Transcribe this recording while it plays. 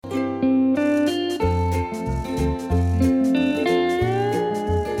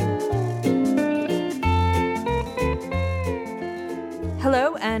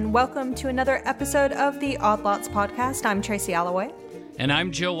welcome to another episode of the Odd Lots podcast. I'm Tracy Alloway. And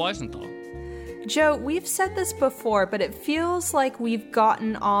I'm Joe Weisenthal. Joe, we've said this before, but it feels like we've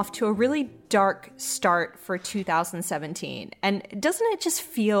gotten off to a really dark start for 2017. And doesn't it just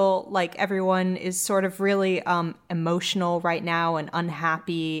feel like everyone is sort of really emotional right now and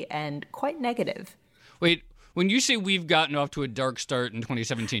unhappy and quite negative? Wait, when you say we've gotten off to a dark start in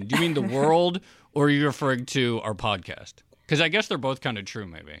 2017, do you mean the world or are you referring to our podcast? Because I guess they're both kind of true,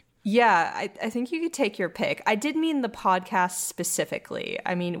 maybe. Yeah, I think you could take your pick. I did mean the podcast specifically.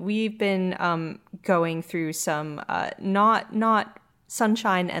 I mean, we've been going through some not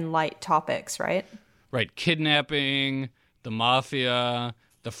sunshine and light topics, right? Right. Kidnapping, the mafia,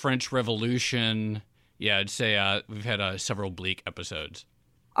 the French Revolution. Yeah, I'd say we've had several bleak episodes.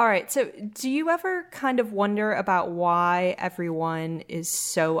 All right. So do you ever kind of wonder about why everyone is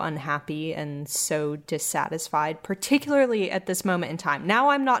so unhappy and so dissatisfied, particularly at this moment in time?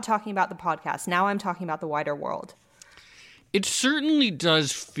 Now I'm not talking about the podcast. Now I'm talking about the wider world. It certainly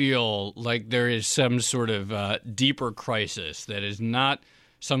does feel like there is some sort of deeper crisis that is not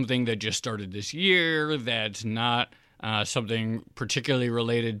something that just started this year, that's not something particularly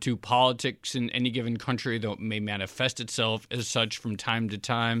related to politics in any given country that may manifest itself as such from time to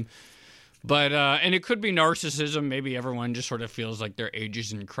time. But and it could be narcissism. Maybe everyone just sort of feels like their age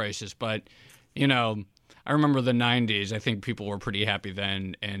is in crisis. But, you know, I remember the 90s. I think people were pretty happy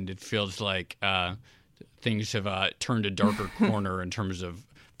then, and it feels like things have turned a darker corner in terms of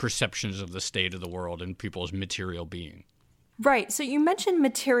perceptions of the state of the world and people's material being. Right. So you mentioned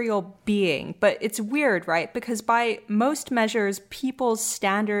material being, but it's weird, right? Because by most measures, people's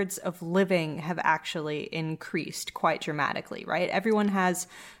standards of living have actually increased quite dramatically, right? Everyone has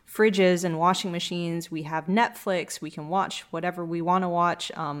fridges and washing machines. We have Netflix. We can watch whatever we want to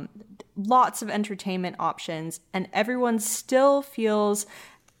watch. Lots of entertainment options. And everyone still feels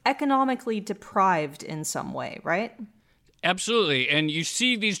economically deprived in some way, right? Absolutely. And you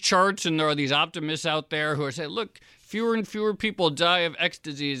see these charts, and there are these optimists out there who are saying, look, fewer and fewer people die of X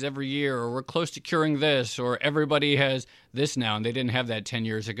disease every year, or we're close to curing this, or everybody has this now, and they didn't have that 10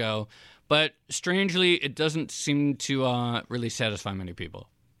 years ago. But strangely, it doesn't seem to really satisfy many people.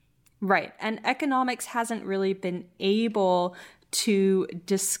 Right. And economics hasn't really been able to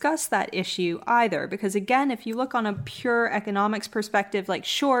discuss that issue either. Because again, if you look on a pure economics perspective, like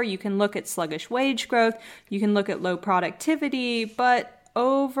sure, you can look at sluggish wage growth, you can look at low productivity, but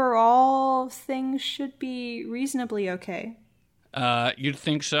overall, things should be reasonably okay. You'd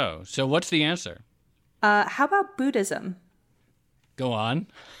think so. So what's the answer? How about Buddhism? Go on.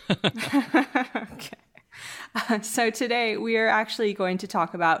 Okay. So today we are actually going to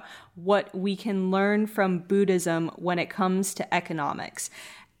talk about what we can learn from Buddhism when it comes to economics.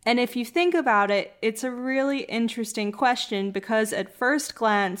 And if you think about it, it's a really interesting question because at first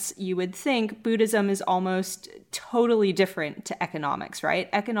glance, you would think Buddhism is almost totally different to economics, right?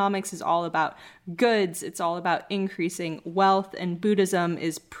 Economics is all about goods. It's all about increasing wealth. And Buddhism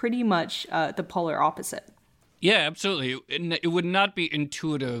is pretty much the polar opposite. Yeah, absolutely. It would not be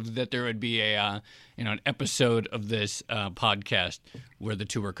intuitive that there would be an episode of this podcast where the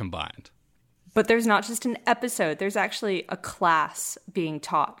two are combined. But there's not just an episode, there's actually a class being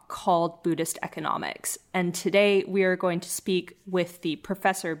taught called Buddhist Economics. And today we are going to speak with the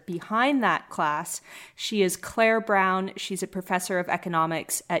professor behind that class. She is Clair Brown. She's a professor of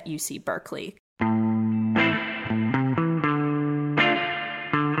economics at UC Berkeley.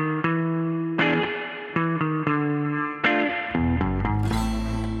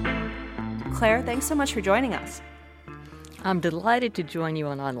 Claire, thanks so much for joining us. I'm delighted to join you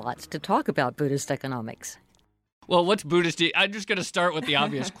on Odd Lots to talk about Buddhist economics. Well, what's Buddhist? I'm just going to start with the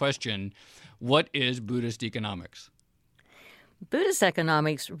obvious question. What is Buddhist economics? Buddhist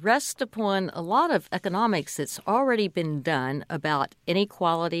economics rests upon a lot of economics that's already been done about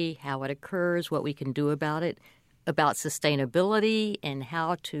inequality, how it occurs, what we can do about it, about sustainability, and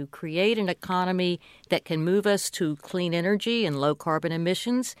how to create an economy that can move us to clean energy and low carbon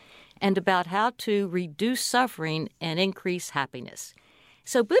emissions, and about how to reduce suffering and increase happiness.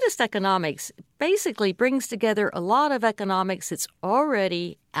 So Buddhist economics basically brings together a lot of economics that's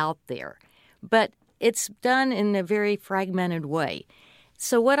already out there, but it's done in a very fragmented way.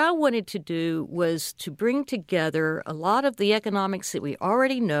 So what I wanted to do was to bring together a lot of the economics that we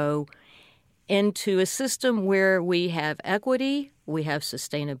already know into a system where we have equity, we have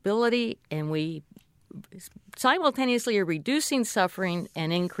sustainability, and we simultaneously are reducing suffering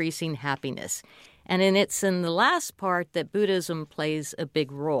and increasing happiness. And then it's in the last part that Buddhism plays a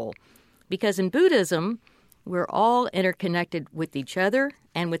big role. Because in Buddhism, we're all interconnected with each other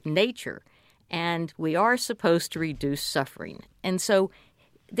and with nature, and we are supposed to reduce suffering. And so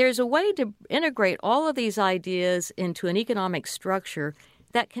there's a way to integrate all of these ideas into an economic structure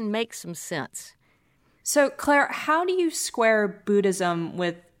that can make some sense. So, Claire, how do you square Buddhism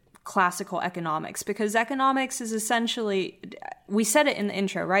with classical economics? Because economics is essentially, we said it in the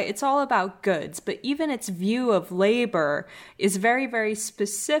intro, right? It's all about goods, but even its view of labor is very, very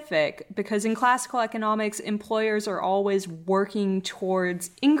specific, because in classical economics, employers are always working towards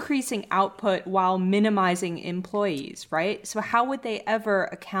increasing output while minimizing employees, right? So how would they ever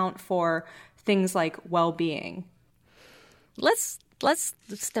account for things like well-being? Let's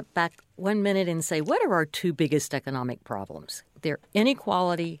step back 1 minute and say, what are our two biggest economic problems? They're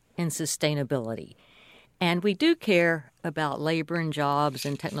inequality and sustainability. And we do care about labor and jobs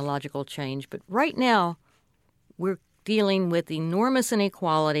and technological change, but right now we're dealing with enormous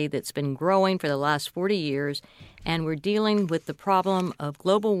inequality that's been growing for the last 40 years, and we're dealing with the problem of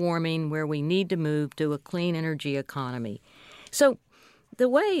global warming, where we need to move to a clean energy economy. So the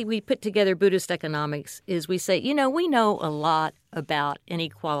way we put together Buddhist economics is we say, we know a lot about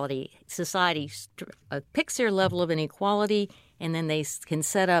inequality. Society picks their level of inequality, and then they can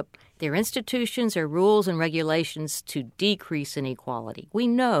set up their institutions or rules and regulations to decrease inequality. We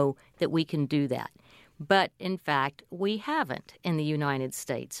know that we can do that. But, in fact, we haven't in the United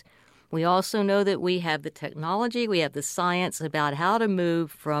States. We also know that we have the technology, we have the science about how to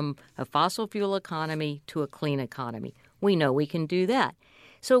move from a fossil fuel economy to a clean economy. We know we can do that.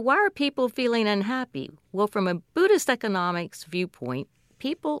 So why are people feeling unhappy? Well, from a Buddhist economics viewpoint,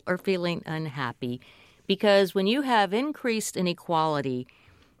 people are feeling unhappy because when you have increased inequality,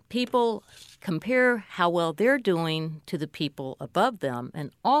 people compare how well they're doing to the people above them,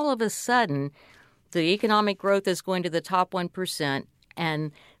 and all of a sudden, the economic growth is going to the top 1%,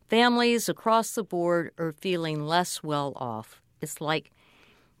 and families across the board are feeling less well off. It's like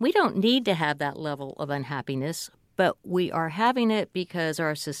we don't need to have that level of unhappiness, but we are having it because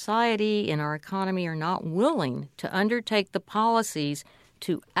our society and our economy are not willing to undertake the policies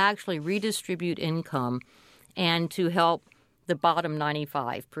to actually redistribute income and to help the bottom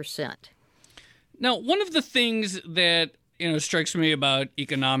 95%. Now, one of the things that strikes me about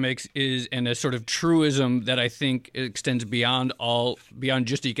economics is, and a sort of truism that I think extends beyond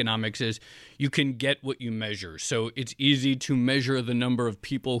just economics, is you can get what you measure. So it's easy to measure the number of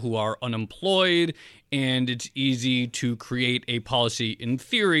people who are unemployed, and it's easy to create a policy in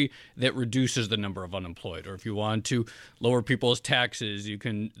theory that reduces the number of unemployed. Or if you want to lower people's taxes,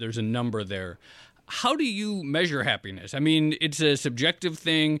 there's a number there. How do you measure happiness? I mean, it's a subjective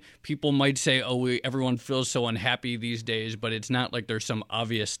thing. People might say, everyone feels so unhappy these days, but it's not like there's some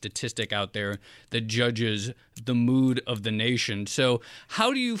obvious statistic out there that judges the mood of the nation. So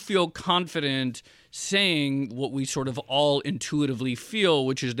how do you feel confident saying what we sort of all intuitively feel,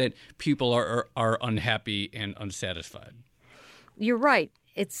 which is that people are unhappy and unsatisfied? You're right.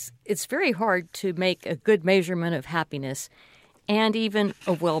 It's very hard to make a good measurement of happiness and even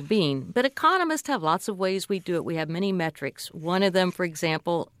of well-being. But economists have lots of ways we do it. We have many metrics. One of them, for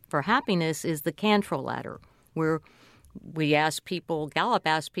example, for happiness is the Cantrell ladder, where Gallup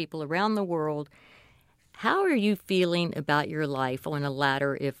asked people around the world, how are you feeling about your life on a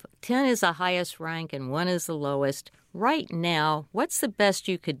ladder? If 10 is the highest rank and 1 is the lowest, right now, what's the best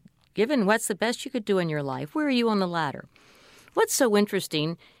you could do in your life? Where are you on the ladder? What's so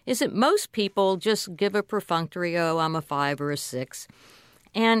interesting is that most people just give a perfunctory, I'm a 5 or a 6.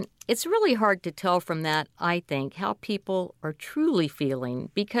 And it's really hard to tell from that, I think, how people are truly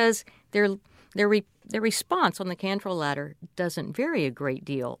feeling, because their response on the Cantrell ladder doesn't vary a great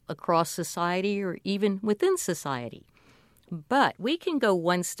deal across society or even within society. But we can go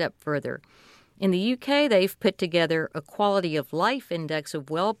one step further. In the UK, they've put together a quality of life index of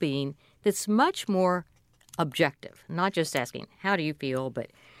well-being that's much more objective, not just asking, how do you feel, but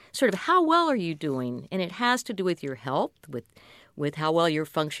sort of how well are you doing? And it has to do with your health, with how well you're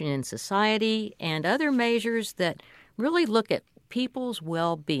functioning in society, and other measures that really look at people's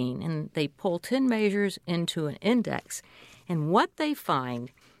well-being. And they pull 10 measures into an index. And what they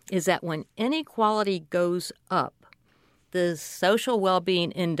find is that when inequality goes up, the social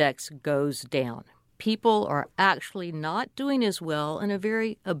well-being index goes down. People are actually not doing as well in a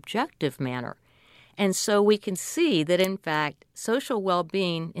very objective manner. And so we can see that, in fact, social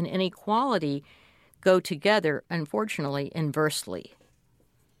well-being and inequality go together, unfortunately, inversely.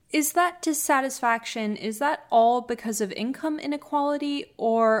 Is that dissatisfaction, is that all because of income inequality,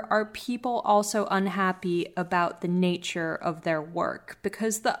 or are people also unhappy about the nature of their work?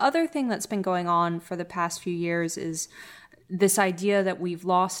 Because the other thing that's been going on for the past few years is this idea that we've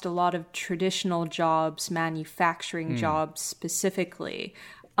lost a lot of traditional jobs, manufacturing jobs specifically.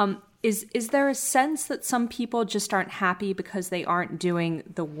 Is there a sense that some people just aren't happy because they aren't doing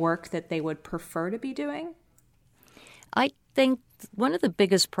the work that they would prefer to be doing? I think one of the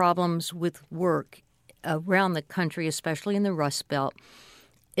biggest problems with work around the country, especially in the Rust Belt,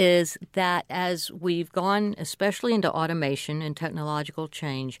 is that as we've gone, especially into automation and technological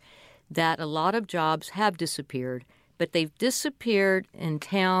change, that a lot of jobs have disappeared, but they've disappeared in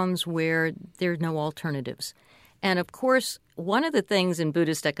towns where there are no alternatives. And of course, one of the things in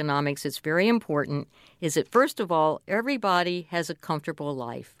Buddhist economics that's very important is that, first of all, everybody has a comfortable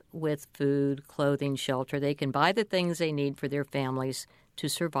life with food, clothing, shelter. They can buy the things they need for their families to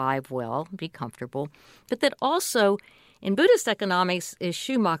survive well, be comfortable. But that also, in Buddhist economics, as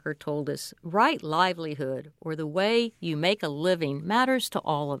Schumacher told us, right livelihood, or the way you make a living, matters to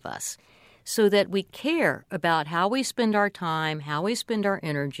all of us, so that we care about how we spend our time, how we spend our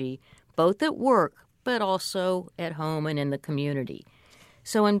energy, both at work, but also at home and in the community.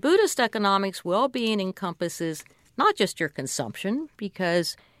 So in Buddhist economics, well-being encompasses not just your consumption,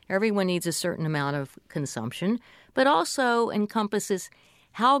 because everyone needs a certain amount of consumption, but also encompasses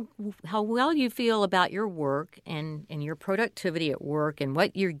how well you feel about your work and your productivity at work and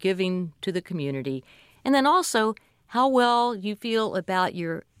what you're giving to the community, and then also how well you feel about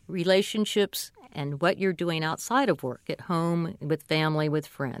your relationships and what you're doing outside of work, at home, with family, with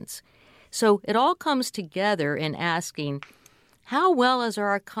friends. So it all comes together in asking, how well is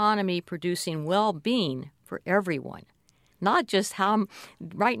our economy producing well-being for everyone? Not just how,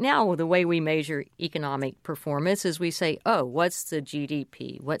 right now, the way we measure economic performance is we say, oh, what's the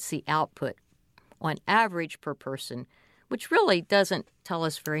GDP? What's the output on average per person, which really doesn't tell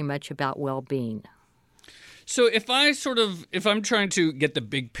us very much about well-being. So if I'm trying to get the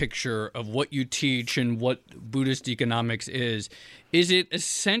big picture of what you teach and what Buddhist economics is it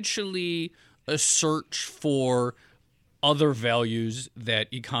essentially a search for other values that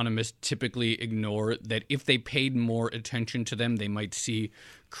economists typically ignore, that if they paid more attention to them, they might see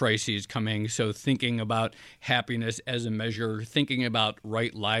crises coming? So thinking about happiness as a measure, thinking about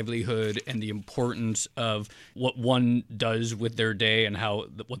right livelihood and the importance of what one does with their day and how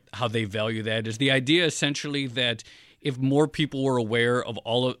they value that. Is the idea essentially that if more people were aware of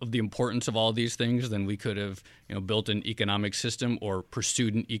all of the importance of all these things, then we could have built an economic system or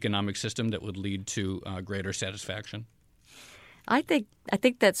pursued an economic system that would lead to greater satisfaction? I think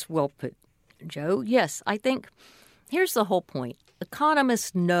that's well put, Joe. Yes, I think here's the whole point.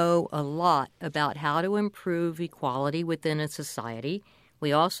 Economists know a lot about how to improve equality within a society.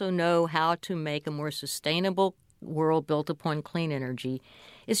 We also know how to make a more sustainable world built upon clean energy.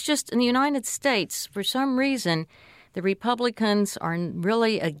 It's just in the United States, for some reason, the Republicans are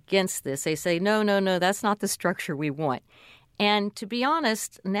really against this. They say, no, that's not the structure we want. And to be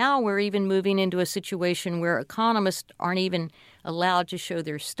honest, now we're even moving into a situation where economists aren't even allowed to show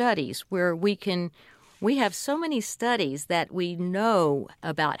their studies, where we have so many studies that we know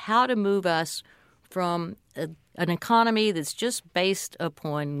about how to move us from an economy that's just based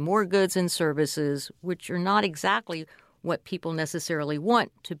upon more goods and services, which are not exactly what people necessarily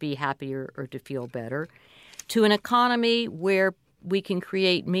want to be happier or to feel better, to an economy where we can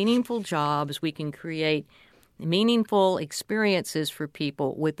create meaningful jobs, we can create meaningful experiences for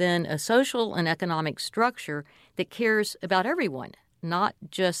people within a social and economic structure that cares about everyone, not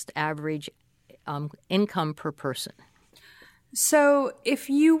just average income per person. So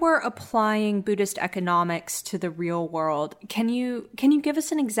if you were applying Buddhist economics to the real world, can you give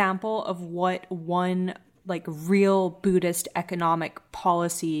us an example of what one real Buddhist economic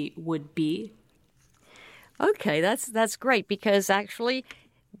policy would be? Okay, that's great, because actually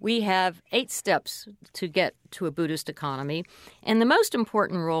we have 8 steps to get to a Buddhist economy. And the most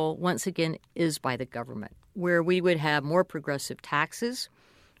important role, once again, is by the government, where we would have more progressive taxes.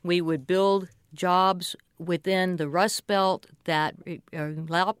 We would build jobs within the Rust Belt that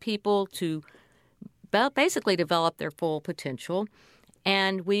allow people to basically develop their full potential.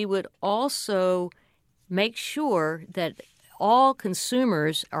 And we would also make sure that all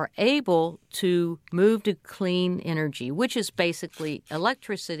consumers are able to move to clean energy, which is basically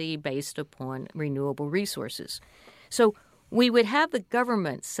electricity based upon renewable resources. So we would have the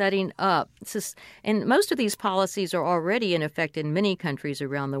government setting up, and most of these policies are already in effect in many countries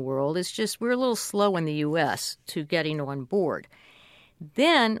around the world. It's just we're a little slow in the U.S. to getting on board.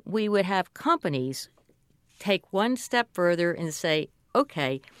 Then we would have companies take one step further and say,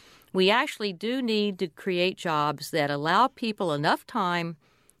 okay, we actually do need to create jobs that allow people enough time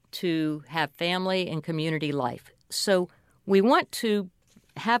to have family and community life. So we want to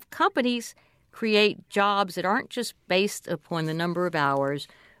have companies create jobs that aren't just based upon the number of hours,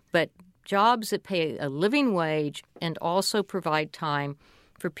 but jobs that pay a living wage and also provide time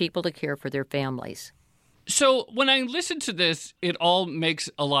for people to care for their families. So when I listen to this, it all makes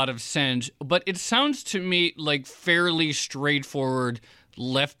a lot of sense, but it sounds to me like fairly straightforward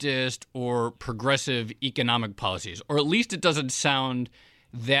leftist or progressive economic policies, or at least it doesn't sound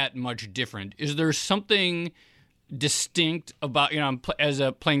that much different. Is there something distinct about, I'm as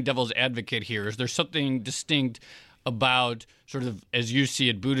a playing devil's advocate here, is there something distinct about sort of, as you see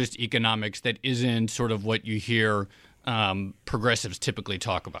it, Buddhist economics that isn't sort of what you hear progressives typically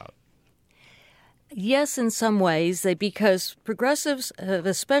talk about? Yes, in some ways, because progressives have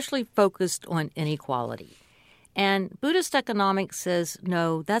especially focused on inequality. And Buddhist economics says,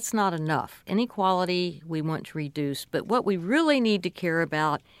 no, that's not enough. Inequality we want to reduce, but what we really need to care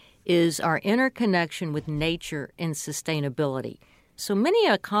about is our interconnection with nature and sustainability. So many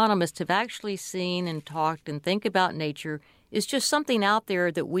economists have actually seen and talked and think about nature as just something out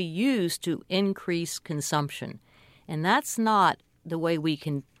there that we use to increase consumption. And that's not the way we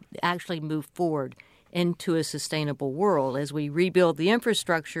can actually move forward into a sustainable world as we rebuild the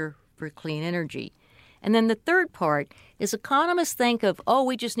infrastructure for clean energy. And then the third part is economists think of,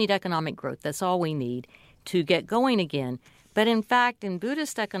 we just need economic growth. That's all we need to get going again. But in fact, in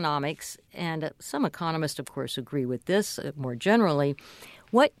Buddhist economics, and some economists, of course, agree with this more generally,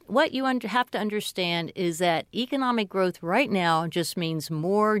 what you have to understand is that economic growth right now just means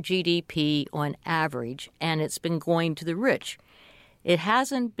more GDP on average, and it's been going to the rich. It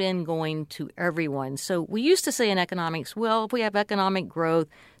hasn't been going to everyone. So we used to say in economics, well, if we have economic growth,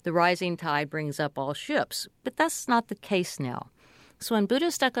 the rising tide brings up all ships. But that's not the case now. So in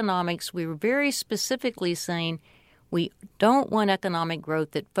Buddhist economics, we were very specifically saying we don't want economic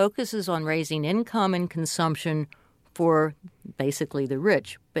growth that focuses on raising income and consumption for basically the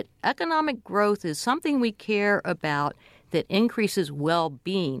rich. But economic growth is something we care about that increases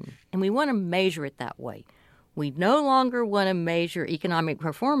well-being, and we want to measure it that way. We no longer want to measure economic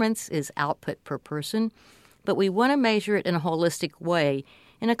performance as output per person, but we want to measure it in a holistic way.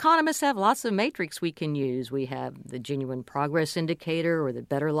 And economists have lots of metrics we can use. We have the Genuine Progress Indicator or the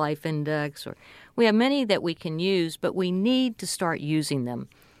Better Life Index, or we have many that we can use, but we need to start using them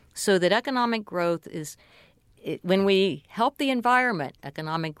so that economic growth is when we help the environment,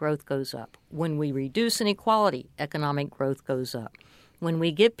 economic growth goes up. When we reduce inequality, economic growth goes up. When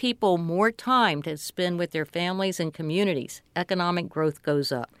we give people more time to spend with their families and communities, economic growth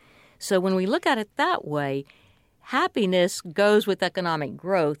goes up. So when we look at it that way, happiness goes with economic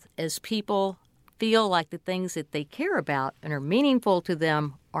growth as people feel like the things that they care about and are meaningful to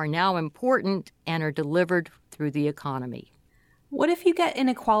them are now important and are delivered through the economy. What if you get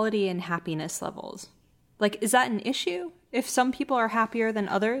inequality in happiness levels? Like, is that an issue if some people are happier than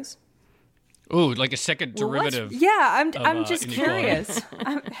others? Oh, like a second derivative. I'm just curious.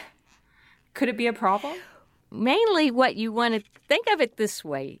 Could it be a problem? Mainly what you want to think of it this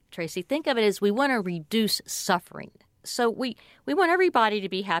way, Tracy. Think of it as we want to reduce suffering. So we want everybody to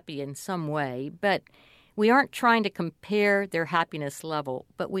be happy in some way, but we aren't trying to compare their happiness level,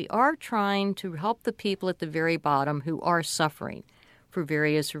 but we are trying to help the people at the very bottom who are suffering for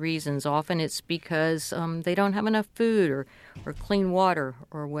various reasons. Often it's because they don't have enough food or clean water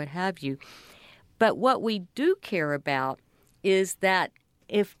or what have you. But what we do care about is that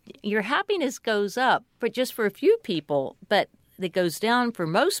if your happiness goes up, but just for a few people, but it goes down for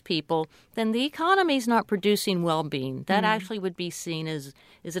most people, then the economy is not producing well-being. That actually would be seen as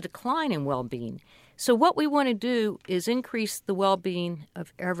a decline in well-being. So what we want to do is increase the well-being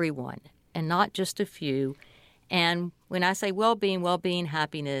of everyone and not just a few. And when I say well-being,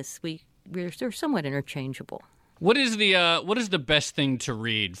 happiness, they're somewhat interchangeable. What is the best thing to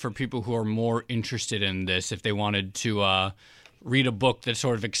read for people who are more interested in this if they wanted to read a book that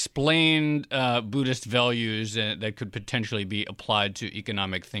sort of explained Buddhist values that could potentially be applied to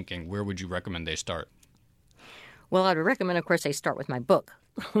economic thinking? Where would you recommend they start? Well, I would recommend, of course, they start with my book,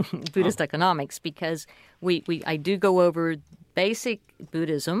 Buddhist Economics, because I do go over basic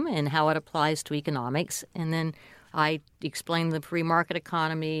Buddhism and how it applies to economics, and then I explain the free market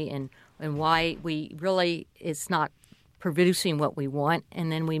economy and why it's not producing what we want,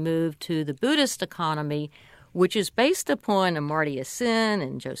 and then we move to the Buddhist economy, which is based upon Amartya Sen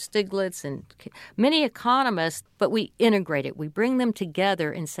and Joe Stiglitz and many economists, but we integrate it. We bring them together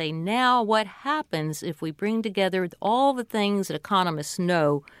and say, now what happens if we bring together all the things that economists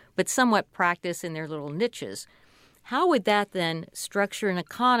know but somewhat practice in their little niches? How would that then structure an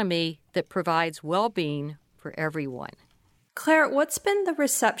economy that provides well-being for everyone? Claire, what's been the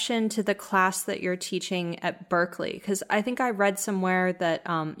reception to the class that you're teaching at Berkeley? Because I think I read somewhere that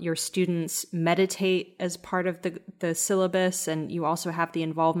your students meditate as part of the syllabus, and you also have the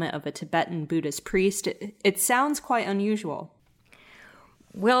involvement of a Tibetan Buddhist priest. It sounds quite unusual.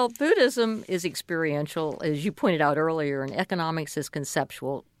 Well, Buddhism is experiential, as you pointed out earlier, and economics is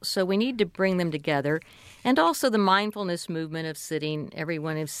conceptual. So we need to bring them together. And also the mindfulness movement of sitting.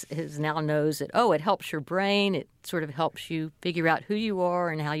 Everyone has now knows that, it helps your brain. It sort of helps you figure out who you are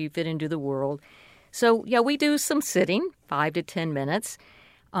and how you fit into the world. So, we do some sitting, 5 to 10 minutes.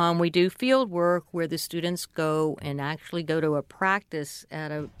 We do field work where the students go and actually go to a practice at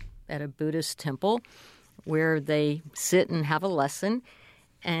a Buddhist temple where they sit and have a lesson.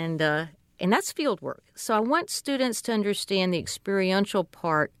 And that's field work. So I want students to understand the experiential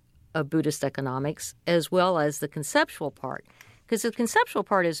part of Buddhist economics as well as the conceptual part, because the conceptual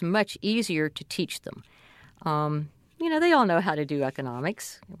part is much easier to teach them. They all know how to do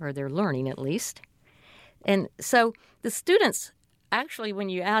economics, or they're learning at least. And so the students, actually, when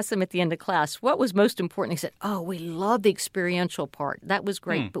you ask them at the end of class, what was most important, they said, we love the experiential part. That was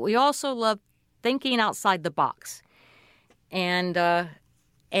great. But we also love thinking outside the box.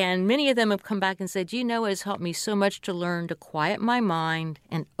 And many of them have come back and said, it has helped me so much to learn to quiet my mind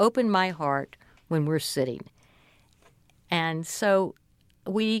and open my heart when we're sitting. And so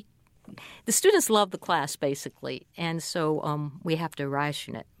the students love the class, basically, and so we have to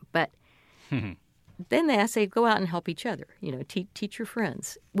ration it. But then I say, go out and help each other, teach your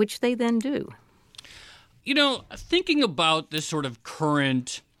friends, which they then do. Thinking about this sort of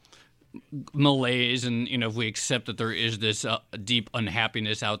current malaise, and if we accept that there is this deep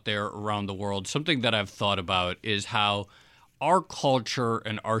unhappiness out there around the world, something that I've thought about is how our culture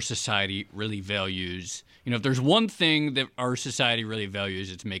and our society really values, if there's one thing that our society really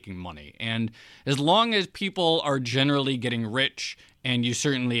values, it's making money. And as long as people are generally getting rich, and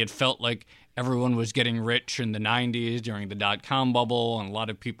it felt like everyone was getting rich in the 90s during the dot-com bubble, and a lot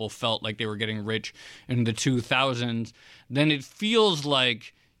of people felt like they were getting rich in the 2000s, then it feels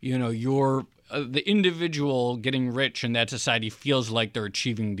like you're the individual getting rich in that society feels like they're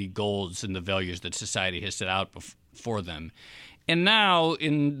achieving the goals and the values that society has set out for them. And now,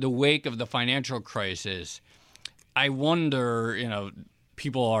 in the wake of the financial crisis, I wonder,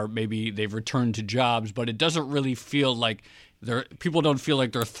 people are maybe they've returned to jobs, but it doesn't really feel like people don't feel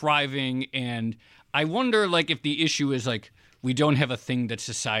like they're thriving. And I wonder, if the issue is we don't have a thing that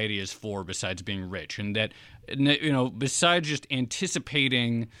society is for besides being rich, and that, besides just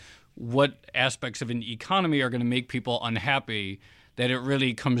anticipating what aspects of an economy are going to make people unhappy, that it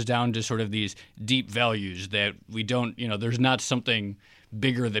really comes down to sort of these deep values that we don't, there's not something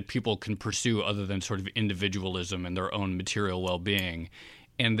bigger that people can pursue other than sort of individualism and their own material well-being,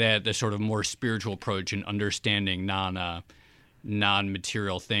 and that the sort of more spiritual approach and understanding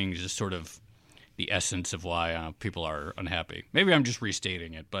non-material things is sort of the essence of why people are unhappy. Maybe I'm just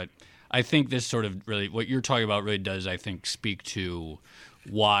restating it, but I think this sort of really, what you're talking about really does, I think, speak to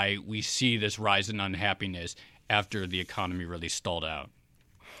why we see this rise in unhappiness after the economy really stalled out.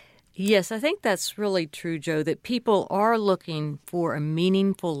 Yes, I think that's really true, Joe, that people are looking for a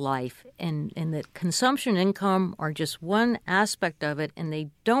meaningful life, and that consumption income are just one aspect of it, and they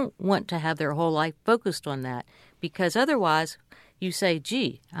don't want to have their whole life focused on that, because otherwise you say,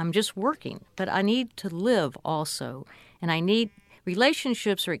 gee, I'm just working, but I need to live also, and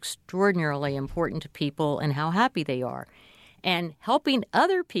relationships are extraordinarily important to people and how happy they are. And helping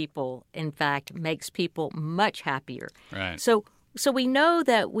other people, in fact, makes people much happier. Right. So we know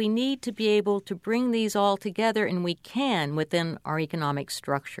that we need to be able to bring these all together, and we can within our economic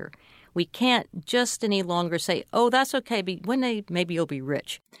structure. We can't just any longer say, that's okay, but one day maybe you'll be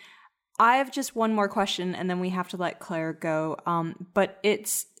rich. I have just one more question, and then we have to let Claire go. But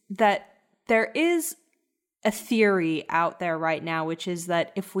it's that there is a theory out there right now, which is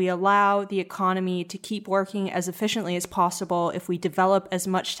that if we allow the economy to keep working as efficiently as possible, if we develop as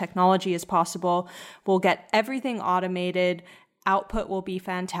much technology as possible, we'll get everything automated, output will be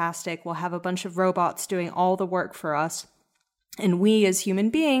fantastic, we'll have a bunch of robots doing all the work for us, and we as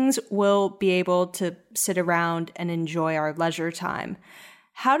human beings will be able to sit around and enjoy our leisure time.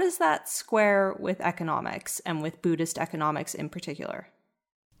 How does that square with economics and with Buddhist economics in particular?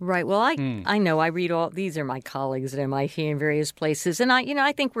 Right. Well, I know I read these are my colleagues at MIT in various places, and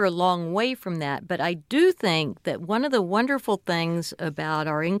I think we're a long way from that. But I do think that one of the wonderful things about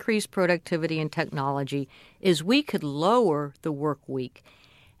our increased productivity and technology is we could lower the work week.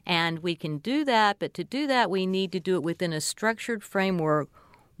 And we can do that, but to do that, we need to do it within a structured framework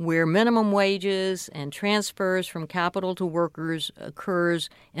where minimum wages and transfers from capital to workers occurs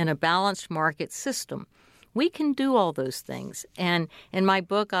in a balanced market system. We can do all those things. And in my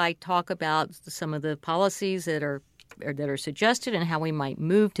book, I talk about some of the policies that are suggested and how we might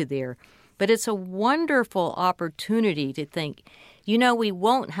move to there. But it's a wonderful opportunity to think, we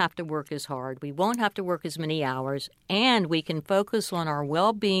won't have to work as hard, we won't have to work as many hours, and we can focus on our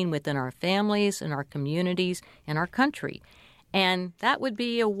well-being within our families and our communities and our country. And that would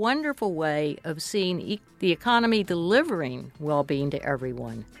be a wonderful way of seeing the economy delivering well-being to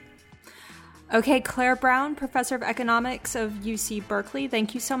everyone. Okay, Clair Brown, professor of economics of UC Berkeley,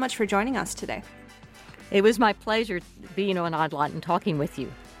 thank you so much for joining us today. It was my pleasure being on Odd Lot and talking with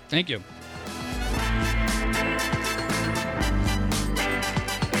you. Thank you.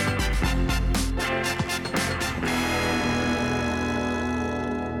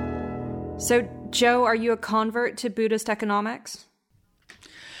 So, Joe, are you a convert to Buddhist economics?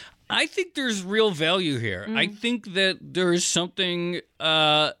 I think there's real value here. I think that there is something,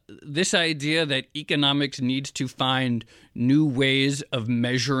 this idea that economics needs to find new ways of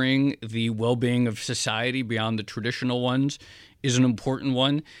measuring the well-being of society beyond the traditional ones is an important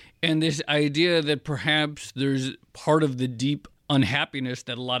one. And this idea that perhaps there's part of the deep unhappiness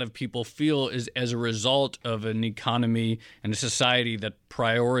that a lot of people feel is as a result of an economy and a society that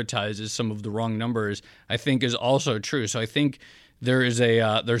prioritizes some of the wrong numbers, I think is also true. So I think there's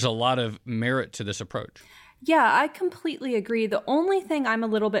a lot of merit to this approach. Yeah, I completely agree. The only thing I'm a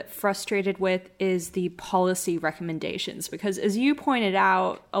little bit frustrated with is the policy recommendations, because as you pointed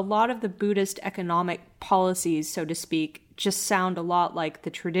out, a lot of the Buddhist economic policies, so to speak, just sound a lot like the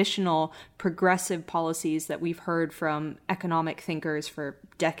traditional progressive policies that we've heard from economic thinkers for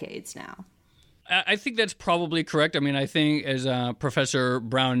decades now. I think that's probably correct. I mean, I think as Professor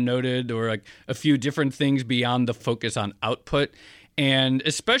Brown noted, there were like a few different things beyond the focus on output. And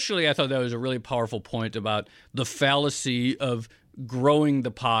especially I thought that was a really powerful point about the fallacy of growing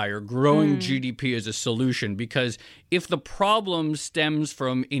the pie or growing GDP as a solution. Because if the problem stems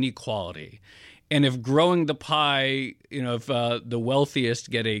from inequality, and if growing the pie, if the wealthiest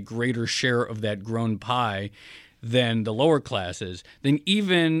get a greater share of that grown pie than the lower classes, then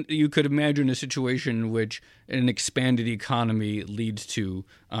even you could imagine a situation in which an expanded economy leads to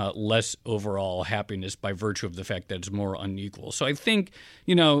less overall happiness by virtue of the fact that it's more unequal. So I think,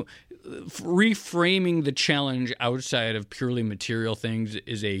 reframing the challenge outside of purely material things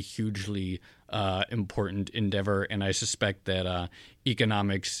is a hugely important endeavor, and I suspect that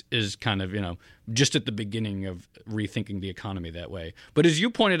economics is kind of, just at the beginning of rethinking the economy that way. But as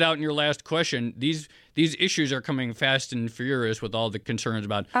you pointed out in your last question, these issues are coming fast and furious with all the concerns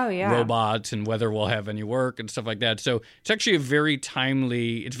about robots and whether we'll have any work and stuff like that. So it's actually very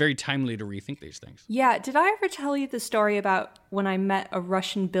timely to rethink these things. Yeah. Did I ever tell you the story about when I met a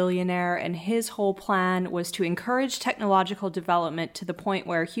Russian billionaire and his whole plan was to encourage technological development to the point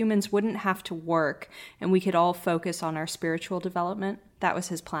where humans wouldn't have to work and we could all focus on our spiritual development? That was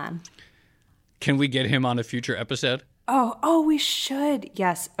his plan. Can we get him on a future episode? Oh, we should.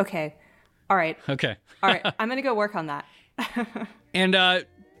 Yes. Okay. All right. Okay. All right. I'm going to go work on that. And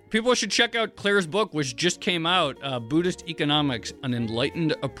people should check out Clair's book, which just came out, Buddhist Economics, An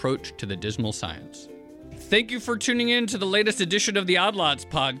Enlightened Approach to the Dismal Science. Thank you for tuning in to the latest edition of the Odd Lots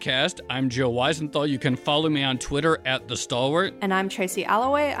podcast. I'm Joe Weisenthal. You can follow me on Twitter @TheStalwart. And I'm Tracy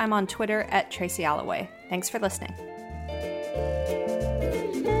Alloway. I'm on Twitter @TracyAlloway. Thanks for listening.